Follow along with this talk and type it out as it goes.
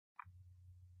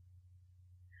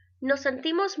Nos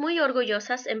sentimos muy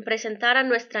orgullosas en presentar a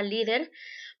nuestra líder,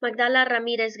 Magdala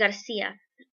Ramírez García,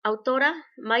 autora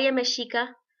maya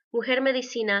mexica, mujer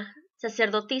medicina,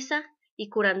 sacerdotisa y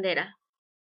curandera.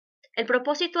 El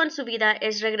propósito en su vida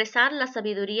es regresar la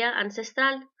sabiduría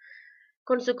ancestral.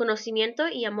 Con su conocimiento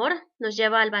y amor nos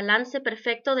lleva al balance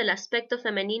perfecto del aspecto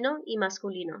femenino y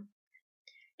masculino.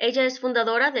 Ella es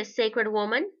fundadora de Sacred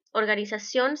Woman,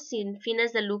 organización sin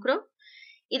fines de lucro,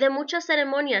 y de muchas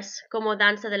ceremonias como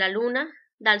danza de la luna,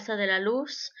 danza de la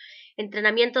luz,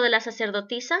 entrenamiento de la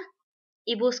sacerdotisa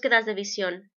y búsquedas de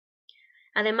visión,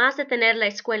 además de tener la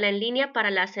escuela en línea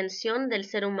para la ascensión del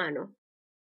ser humano.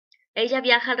 Ella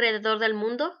viaja alrededor del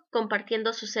mundo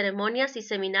compartiendo sus ceremonias y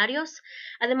seminarios,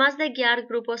 además de guiar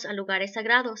grupos a lugares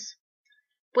sagrados.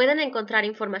 Pueden encontrar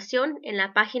información en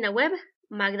la página web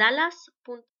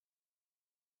magdalas.com.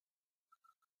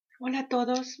 Hola a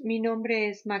todos, mi nombre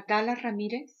es Magdala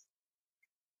Ramírez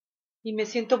y me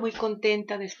siento muy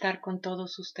contenta de estar con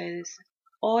todos ustedes.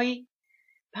 Hoy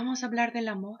vamos a hablar del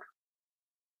amor.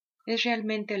 Es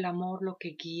realmente el amor lo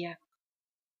que guía.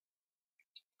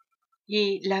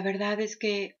 Y la verdad es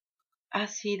que ha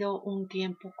sido un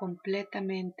tiempo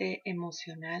completamente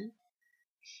emocional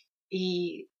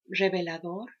y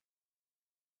revelador.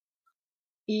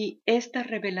 Y esta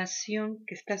revelación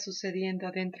que está sucediendo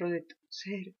adentro de tu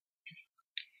ser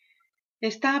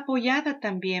está apoyada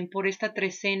también por esta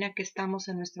trecena que estamos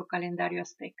en nuestro calendario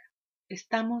azteca.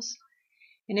 Estamos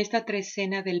en esta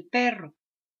trecena del perro.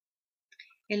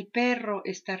 El perro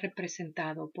está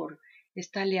representado por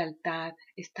esta lealtad,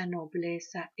 esta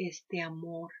nobleza, este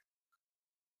amor.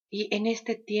 Y en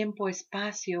este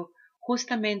tiempo-espacio,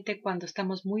 justamente cuando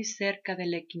estamos muy cerca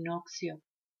del equinoccio,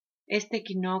 este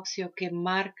equinoccio que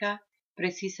marca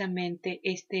precisamente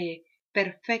este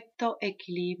perfecto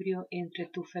equilibrio entre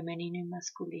tu femenino y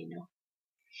masculino.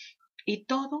 Y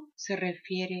todo se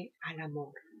refiere al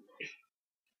amor.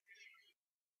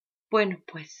 Bueno,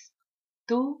 pues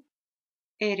tú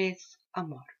eres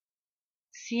amor.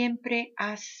 Siempre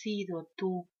has sido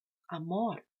tú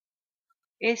amor.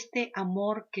 Este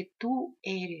amor que tú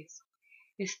eres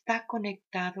está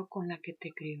conectado con la que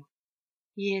te creó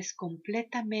y es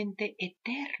completamente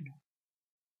eterno.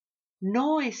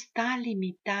 No está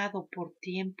limitado por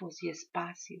tiempos y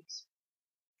espacios.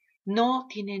 No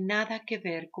tiene nada que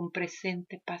ver con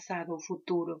presente, pasado o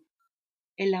futuro.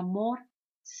 El amor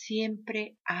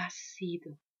siempre ha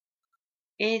sido.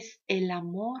 Es el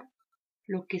amor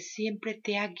lo que siempre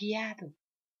te ha guiado.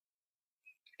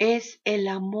 Es el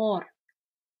amor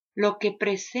lo que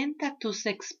presenta tus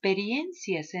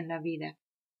experiencias en la vida.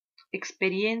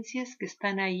 Experiencias que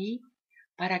están ahí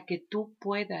para que tú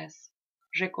puedas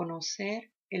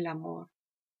reconocer el amor.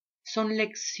 Son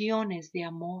lecciones de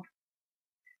amor.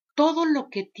 Todo lo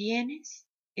que tienes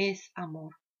es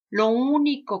amor. Lo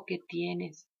único que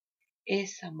tienes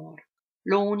es amor.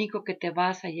 Lo único que te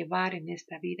vas a llevar en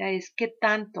esta vida es qué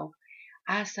tanto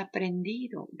has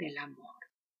aprendido del amor.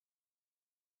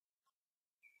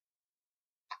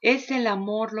 Es el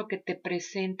amor lo que te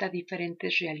presenta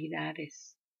diferentes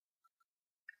realidades,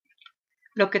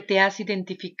 lo que te hace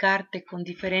identificarte con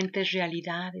diferentes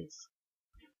realidades.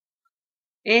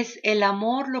 Es el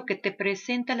amor lo que te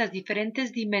presenta las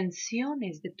diferentes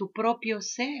dimensiones de tu propio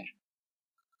ser.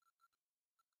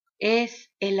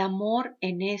 Es el amor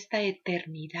en esta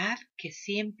eternidad que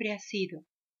siempre ha sido,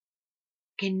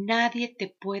 que nadie te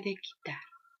puede quitar,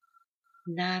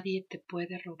 nadie te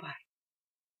puede robar.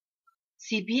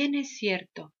 Si bien es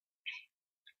cierto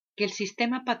que el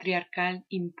sistema patriarcal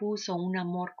impuso un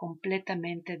amor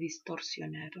completamente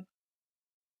distorsionado,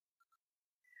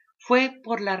 fue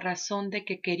por la razón de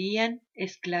que querían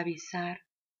esclavizar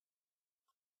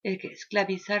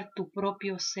tu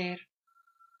propio ser,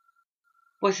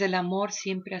 pues el amor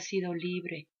siempre ha sido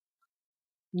libre.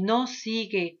 No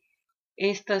sigue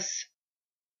estas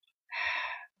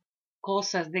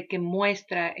cosas de que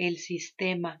muestra el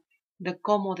sistema de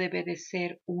cómo debe de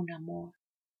ser un amor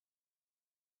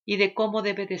y de cómo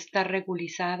debe de estar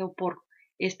regulado por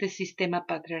este sistema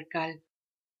patriarcal.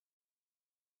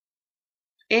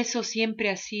 Eso siempre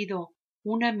ha sido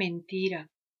una mentira,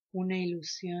 una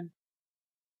ilusión,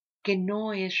 que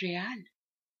no es real.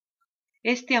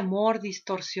 Este amor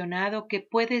distorsionado que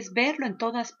puedes verlo en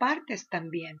todas partes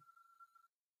también,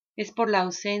 es por la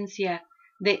ausencia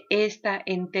de esta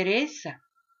entereza,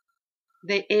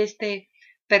 de esta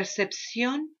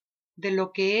percepción de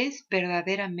lo que es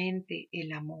verdaderamente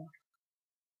el amor.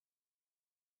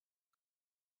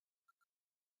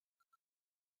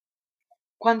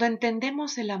 Cuando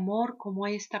entendemos el amor como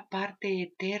esta parte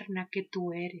eterna que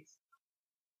tú eres,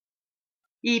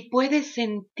 y puedes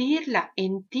sentirla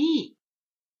en ti,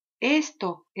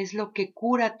 Esto es lo que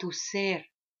cura tu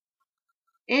ser.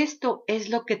 Esto es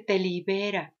lo que te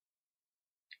libera.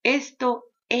 Esto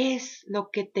es lo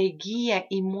que te guía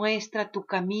y muestra tu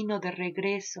camino de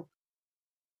regreso.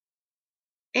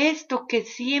 Esto que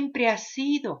siempre has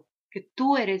sido, que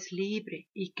tú eres libre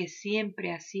y que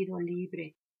siempre has sido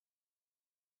libre.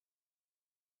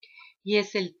 Y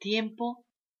es el tiempo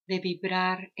de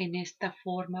vibrar en esta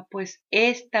forma, pues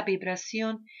esta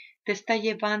vibración te está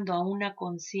llevando a una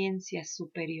conciencia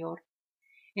superior,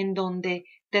 en donde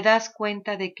te das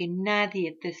cuenta de que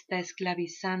nadie te está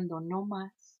esclavizando, no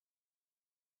más.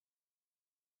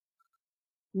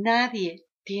 Nadie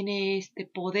tiene este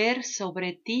poder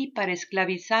sobre ti para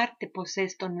esclavizarte, pues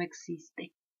esto no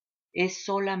existe. Es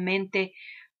solamente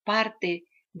parte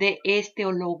de este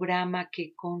holograma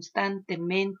que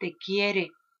constantemente quiere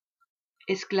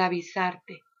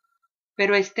esclavizarte,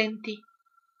 pero está en ti.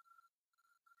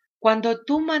 Cuando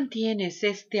tú mantienes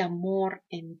este amor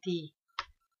en ti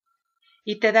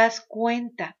y te das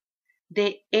cuenta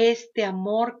de este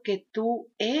amor que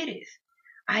tú eres,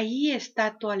 ahí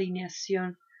está tu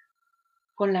alineación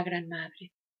con la Gran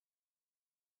Madre.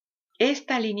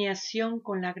 Esta alineación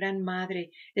con la Gran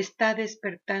Madre está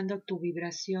despertando tu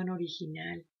vibración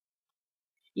original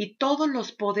y todos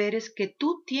los poderes que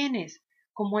tú tienes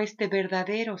como este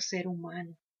verdadero ser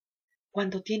humano.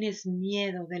 Cuando tienes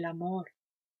miedo del amor,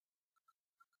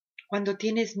 cuando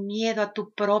tienes miedo a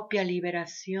tu propia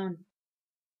liberación,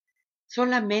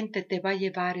 solamente te va a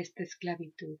llevar esta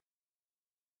esclavitud.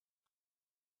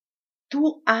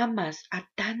 Tú amas a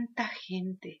tanta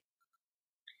gente,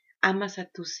 amas a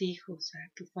tus hijos,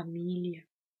 a tu familia,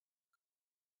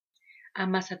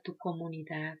 amas a tu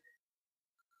comunidad.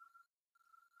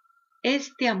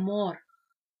 Este amor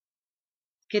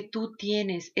que tú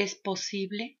tienes es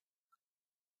posible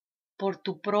por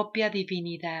tu propia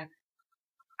divinidad.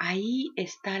 Ahí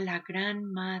está la Gran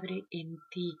Madre en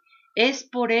ti. Es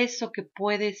por eso que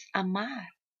puedes amar.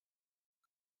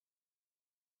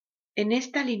 En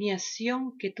esta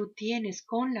alineación que tú tienes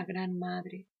con la Gran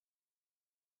Madre,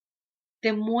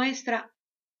 te muestra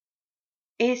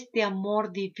este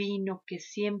amor divino que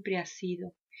siempre ha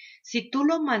sido. Si tú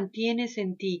lo mantienes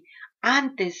en ti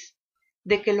antes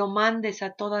de que lo mandes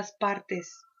a todas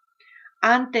partes,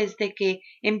 antes de que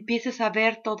empieces a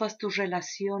ver todas tus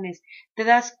relaciones, te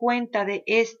das cuenta de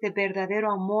este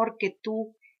verdadero amor que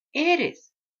tú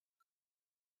eres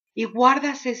y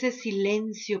guardas ese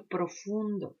silencio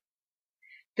profundo.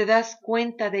 Te das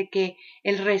cuenta de que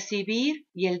el recibir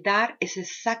y el dar es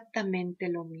exactamente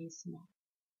lo mismo.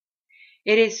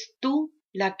 Eres tú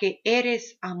la que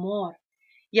eres amor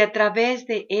y a través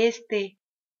de esta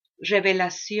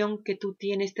revelación que tú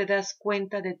tienes te das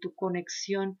cuenta de tu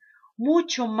conexión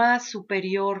mucho más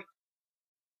superior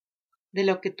de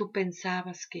lo que tú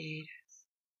pensabas que eras.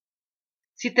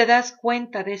 Si te das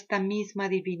cuenta de esta misma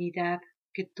divinidad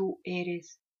que tú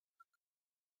eres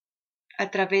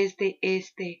a través de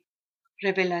esta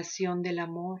revelación del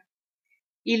amor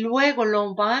y luego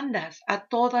lo mandas a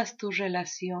todas tus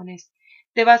relaciones,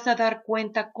 te vas a dar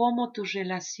cuenta cómo tus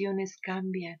relaciones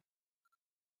cambian,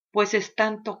 pues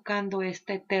están tocando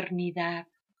esta eternidad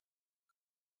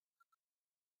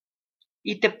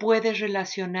y te puedes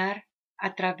relacionar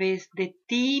a través de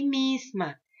ti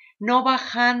misma, no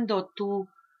bajando tu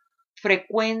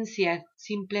frecuencia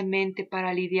simplemente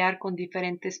para lidiar con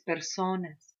diferentes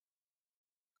personas,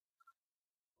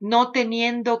 no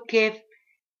teniendo que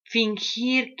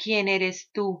fingir quién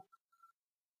eres tú.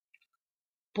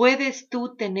 Puedes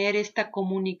tú tener esta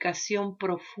comunicación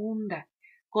profunda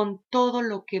con todo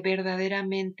lo que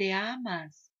verdaderamente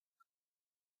amas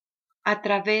a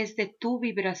través de tu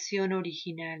vibración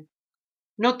original.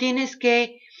 No tienes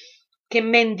que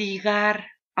mendigar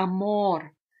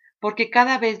amor, porque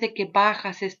cada vez de que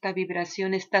bajas esta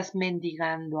vibración estás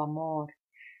mendigando amor.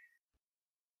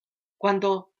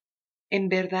 Cuando en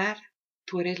verdad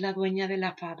tú eres la dueña de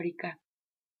la fábrica,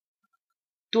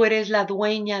 tú eres la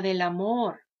dueña del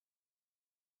amor.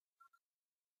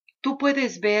 Tú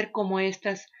puedes ver cómo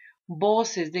estas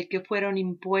voces de que fueron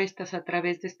impuestas a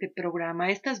través de este programa,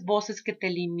 estas voces que te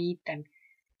limitan,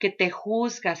 que te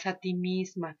juzgas a ti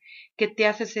misma, que te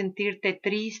hace sentirte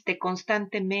triste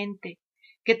constantemente,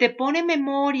 que te pone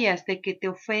memorias de que te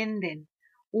ofenden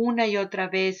una y otra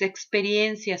vez,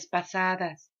 experiencias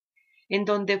pasadas, en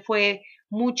donde fue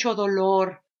mucho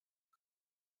dolor.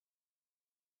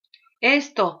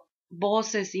 Esto,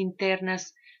 voces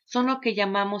internas, son lo que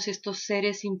llamamos estos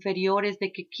seres inferiores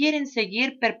de que quieren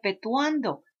seguir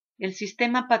perpetuando el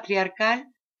sistema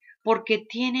patriarcal porque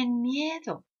tienen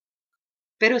miedo.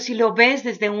 Pero si lo ves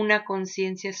desde una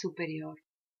conciencia superior,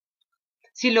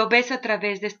 Si lo ves a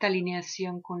través de esta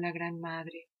alineación con la Gran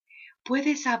Madre,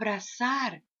 puedes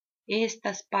abrazar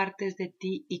estas partes de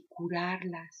ti y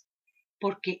curarlas,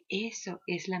 porque eso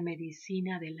es la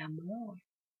medicina del amor.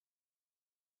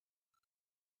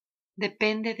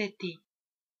 Depende de ti.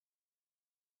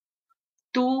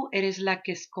 Tú eres la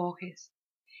que escoges.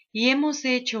 Y hemos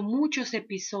hecho muchos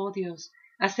episodios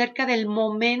acerca del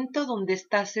momento donde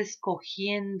estás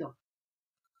escogiendo,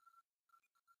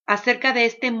 acerca de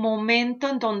este momento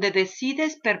en donde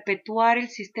decides perpetuar el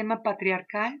sistema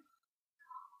patriarcal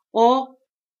o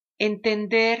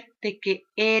entender de que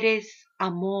eres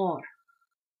amor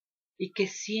y que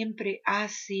siempre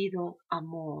has sido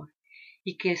amor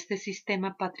y que este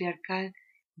sistema patriarcal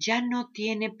ya no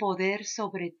tiene poder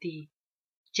sobre ti,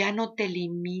 ya no te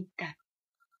limita,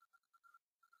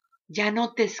 ya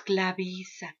no te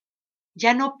esclaviza,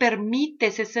 ya no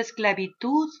permites esa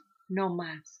esclavitud, no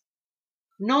más.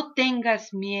 No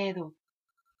tengas miedo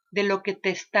de lo que te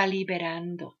está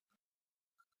liberando.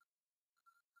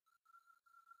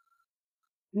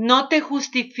 No te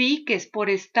justifiques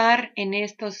por estar en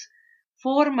estas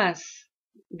formas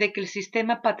de que el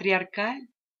sistema patriarcal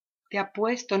te ha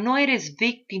puesto. No eres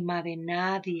víctima de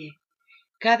nadie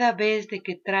cada vez de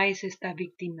que traes esta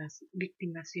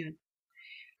victimación.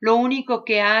 Lo único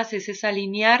que haces es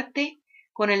alinearte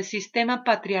con el sistema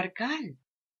patriarcal.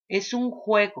 Es un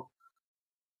juego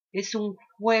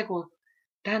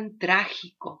tan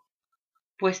trágico,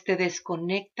 pues te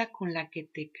desconecta con la que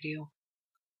te creó.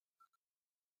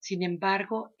 Sin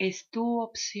embargo, es tu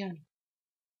opción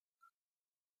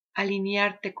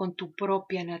alinearte con tu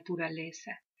propia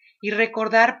naturaleza y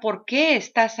recordar por qué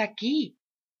estás aquí.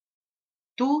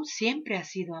 Tú siempre has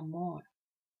sido amor.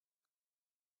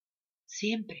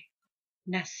 Siempre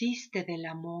naciste del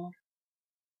amor.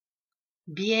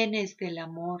 Vienes del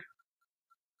amor.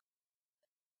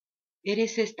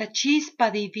 Eres esta chispa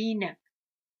divina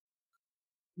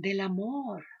del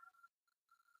amor.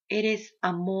 Eres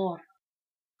amor.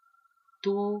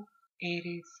 Tú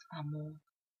eres amor.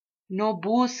 No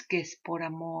busques por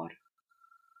amor,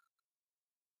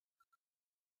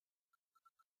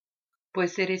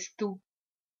 pues eres tú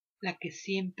la que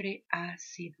siempre ha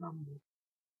sido amor.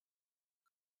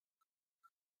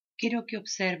 Quiero que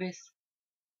observes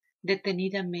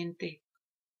detenidamente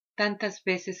tantas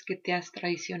veces que te has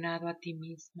traicionado a ti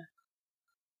misma,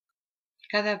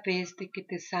 cada vez de que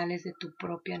te sales de tu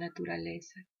propia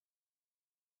naturaleza,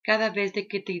 cada vez de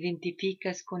que te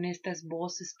identificas con estas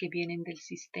voces que vienen del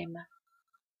sistema,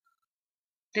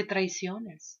 te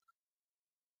traicionas.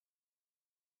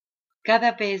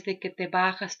 Cada vez de que te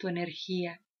bajas tu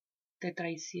energía, te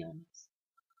traicionas.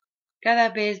 Cada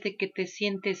vez de que te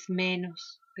sientes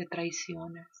menos, te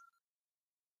traicionas.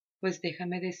 Pues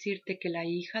déjame decirte que la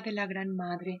hija de la Gran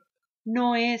Madre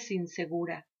no es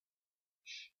insegura.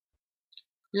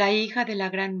 La hija de la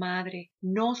Gran Madre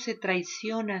no se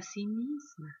traiciona a sí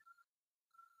misma.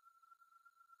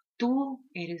 Tú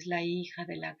eres la hija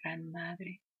de la Gran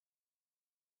Madre.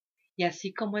 Y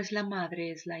así como es la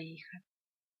madre, es la hija.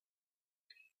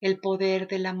 El poder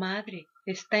de la madre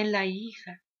está en la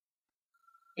hija,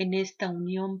 en esta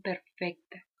unión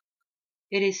perfecta.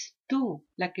 Eres tú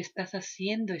la que estás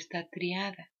haciendo esta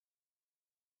triada.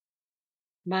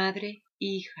 Madre,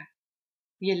 hija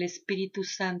y el Espíritu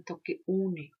Santo que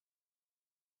une.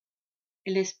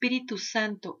 El Espíritu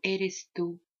Santo eres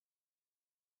tú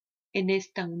en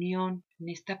esta unión, en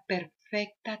esta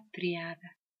perfecta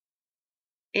triada.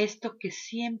 Esto que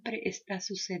siempre está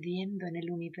sucediendo en el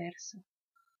universo.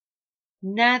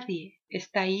 Nadie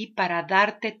está ahí para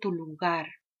darte tu lugar.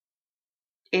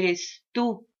 Eres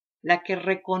tú la que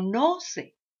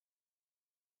reconoce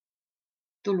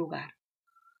tu lugar.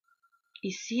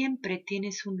 Y siempre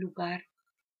tienes un lugar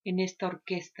en esta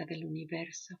orquesta del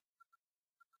universo.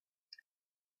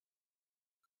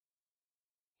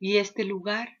 Y este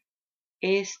lugar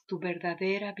es tu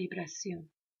verdadera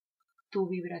vibración, tu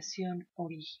vibración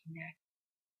original.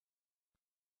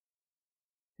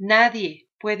 Nadie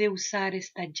puede usar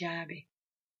esta llave.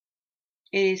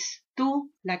 Eres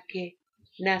tú la que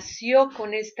nació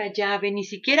con esta llave. Ni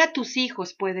siquiera tus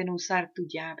hijos pueden usar tu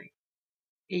llave.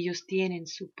 Ellos tienen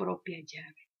su propia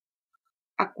llave.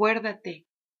 Acuérdate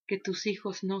que tus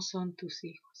hijos no son tus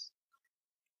hijos.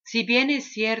 Si bien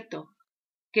es cierto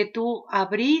que tú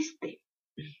abriste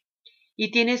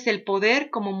y tienes el poder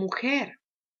como mujer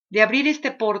de abrir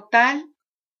este portal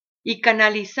y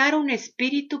canalizar un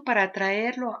espíritu para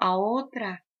traerlo a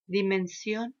otra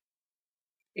dimensión,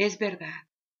 es verdad,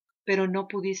 pero no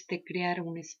pudiste crear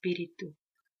un espíritu,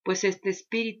 pues este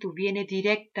espíritu viene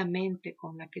directamente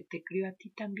con la que te crió a ti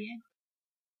también.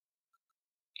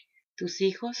 Tus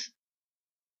hijos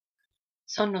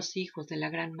son los hijos de la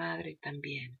Gran Madre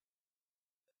también,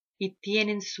 y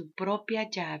tienen su propia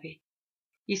llave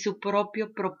y su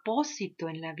propio propósito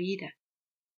en la vida.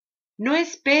 No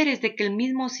esperes de que el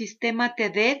mismo sistema te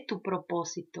dé tu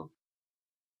propósito,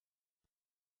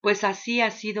 pues así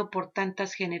ha sido por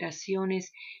tantas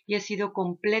generaciones y ha sido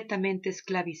completamente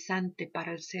esclavizante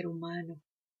para el ser humano.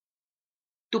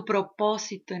 Tu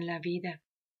propósito en la vida,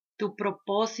 tu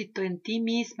propósito en ti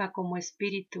misma como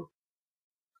espíritu,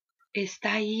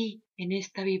 está ahí en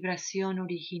esta vibración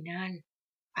original,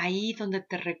 ahí donde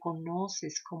te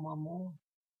reconoces como amor.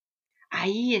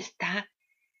 Ahí está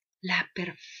la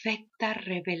perfecta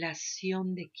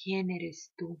revelación de quién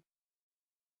eres tú.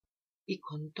 Y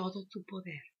con todo tu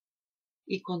poder,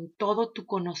 y con todo tu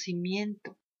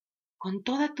conocimiento, con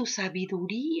toda tu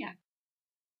sabiduría,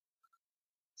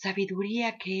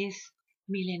 sabiduría que es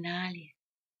milenaria.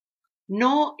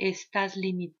 No estás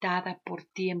limitada por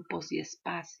tiempos y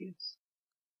espacios.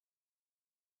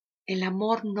 El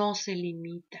amor no se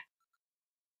limita.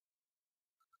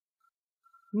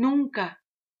 Nunca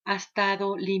ha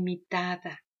estado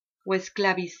limitada o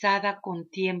esclavizada con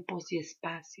tiempos y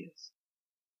espacios.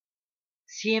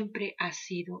 Siempre ha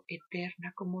sido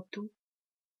eterna como tú.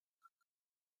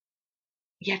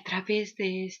 Y a través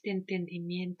de este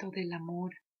entendimiento del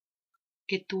amor,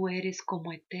 que tú eres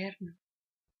como eterno,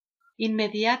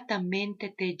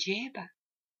 inmediatamente te lleva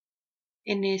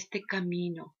en este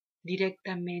camino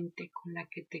directamente con la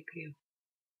que te creó.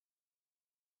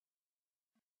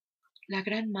 La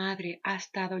Gran Madre ha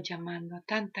estado llamando a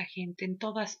tanta gente en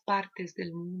todas partes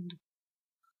del mundo.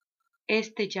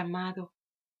 Este llamado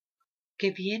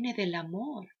que viene del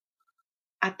amor,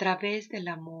 a través del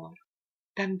amor,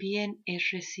 también es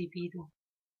recibido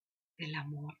del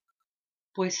amor,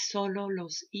 pues solo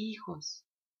los hijos,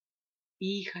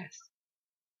 hijas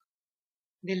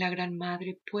de la Gran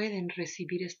Madre pueden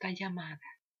recibir esta llamada.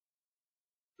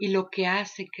 Y lo que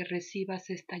hace que recibas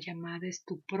esta llamada es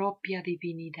tu propia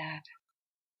divinidad.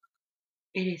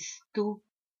 Eres tú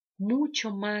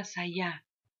mucho más allá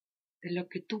de lo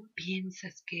que tú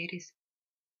piensas que eres.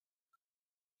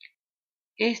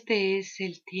 Este es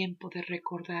el tiempo de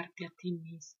recordarte a ti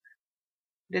misma,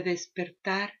 de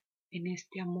despertar en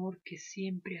este amor que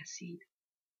siempre has sido.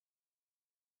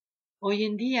 Hoy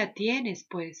en día tienes,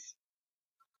 pues,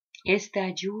 esta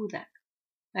ayuda,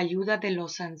 la ayuda de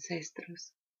los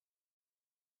ancestros.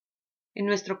 En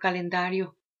nuestro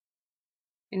calendario,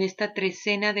 en esta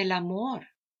trecena del amor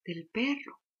del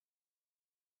perro,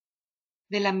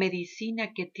 de la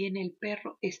medicina que tiene el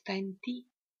perro, está en ti.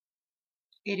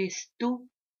 Eres tú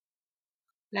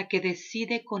la que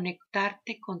decide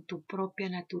conectarte con tu propia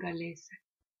naturaleza,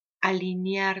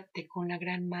 alinearte con la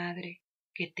Gran Madre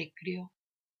que te crió.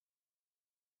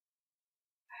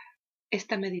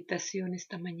 Esta meditación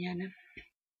esta mañana,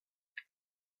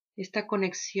 esta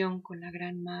conexión con la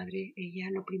Gran Madre, ella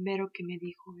lo primero que me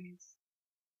dijo es: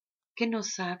 ¿qué no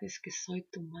sabes que soy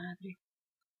tu madre?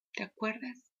 ¿Te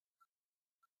acuerdas?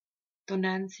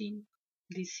 Tonantzin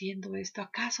diciendo esto: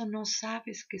 ¿acaso no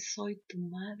sabes que soy tu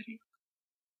madre?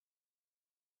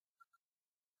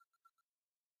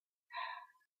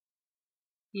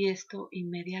 Y esto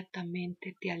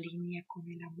inmediatamente te alinea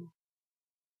con el amor.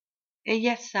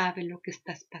 Ella sabe lo que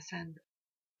estás pasando.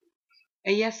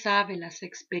 Ella sabe las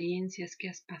experiencias que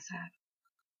has pasado.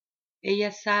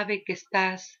 Ella sabe que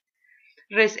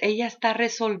ella está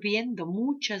resolviendo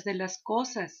muchas de las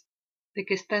cosas de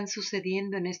que están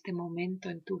sucediendo en este momento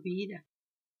en tu vida.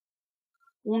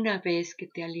 Una vez que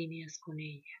te alineas con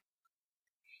ella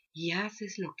y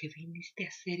haces lo que viniste a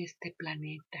hacer este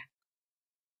planeta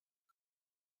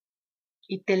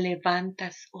y te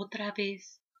levantas otra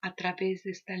vez a través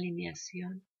de esta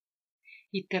alineación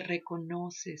y te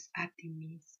reconoces a ti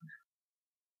misma,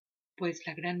 pues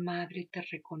la Gran Madre te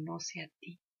reconoce a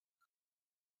ti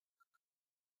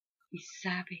y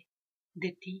sabe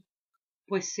de ti,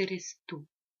 pues eres tú,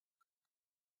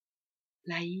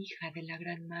 la hija de la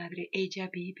Gran Madre. Ella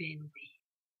vive en ti,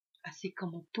 así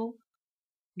como tú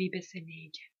vives en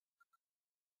ella.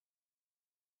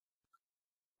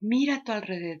 Mira a tu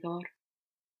alrededor.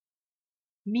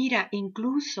 Mira,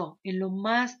 incluso en lo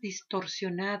más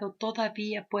distorsionado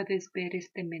todavía puedes ver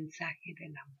este mensaje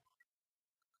del amor.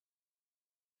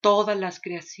 Todas las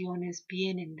creaciones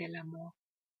vienen del amor.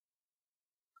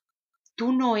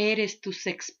 Tú no eres tus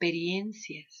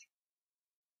experiencias.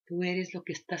 Tú eres lo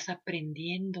que estás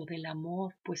aprendiendo del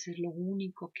amor, pues es lo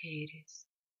único que eres.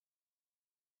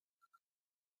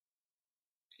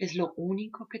 Es lo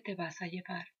único que te vas a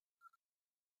llevar.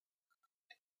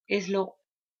 Es lo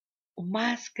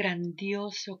más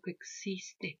grandioso que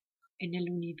existe en el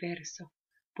universo,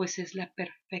 pues es la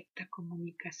perfecta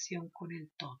comunicación con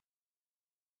el todo.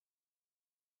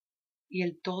 Y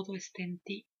el todo está en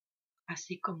ti,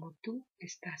 así como tú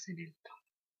estás en el todo.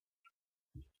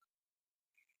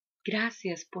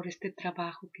 Gracias por este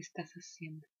trabajo que estás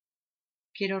haciendo.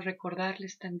 Quiero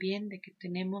recordarles también de que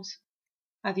tenemos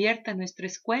abierta nuestra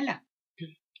escuela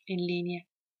en línea.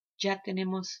 Ya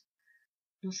tenemos,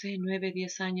 9,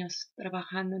 10 años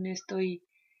trabajando en esto y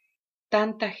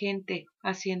tanta gente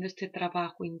haciendo este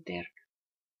trabajo interno.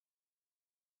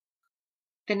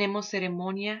 Tenemos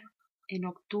ceremonia en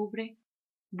octubre,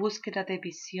 búsqueda de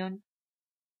visión.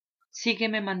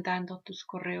 Sígueme mandando tus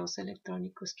correos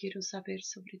electrónicos, quiero saber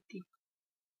sobre ti.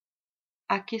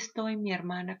 Aquí estoy, mi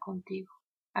hermana, contigo.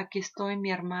 Aquí estoy,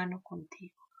 mi hermano,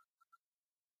 contigo.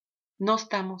 No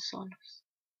estamos solos,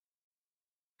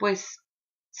 pues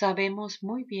sabemos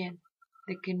muy bien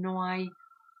de que no hay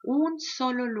un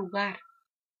solo lugar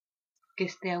que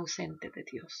esté ausente de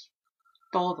Dios.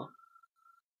 Todo,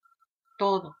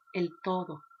 el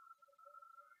todo,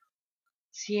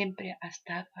 siempre ha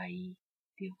estado ahí,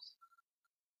 Dios.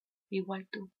 Igual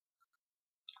tú.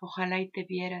 Ojalá y te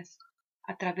vieras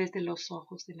a través de los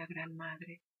ojos de la Gran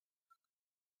Madre,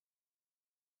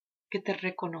 que te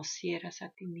reconocieras a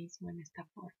ti mismo en esta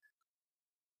forma.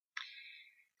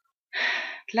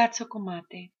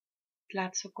 Tlatzocomate,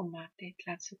 Tlatzocomate,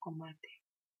 Tlatzocomate.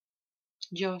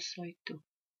 Yo soy tú.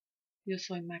 Yo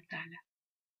soy Magdala.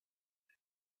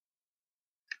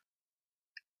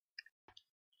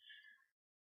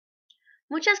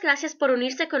 Muchas gracias por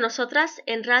unirse con nosotras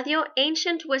en Radio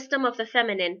Ancient Wisdom of the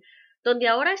Feminine, donde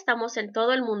ahora estamos en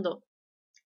todo el mundo.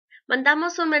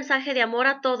 Mandamos un mensaje de amor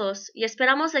a todos y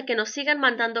esperamos de que nos sigan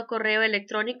mandando correo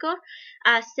electrónico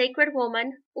a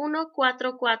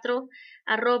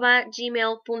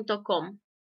sacredwoman144@gmail.com.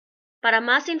 Para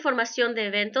más información de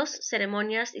eventos,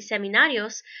 ceremonias y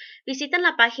seminarios, visiten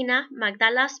la página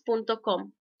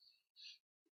magdalas.com.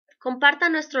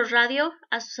 Compartan nuestro radio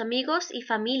a sus amigos y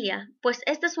familia, pues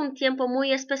este es un tiempo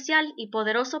muy especial y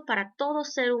poderoso para todo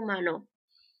ser humano.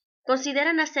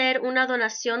 Consideren hacer una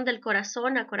donación del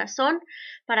corazón a corazón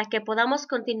para que podamos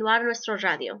continuar nuestro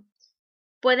radio.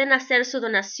 Pueden hacer su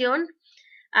donación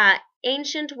a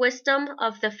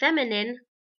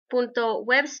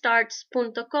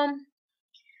ancientwisdomofthefeminine.webstarts.com.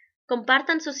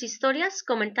 Compartan sus historias,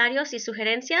 comentarios y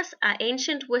sugerencias a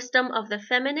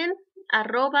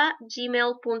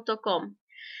ancientwisdomofthefeminine@gmail.com.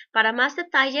 Para más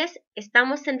detalles,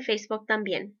 estamos en Facebook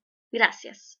también.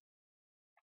 Gracias.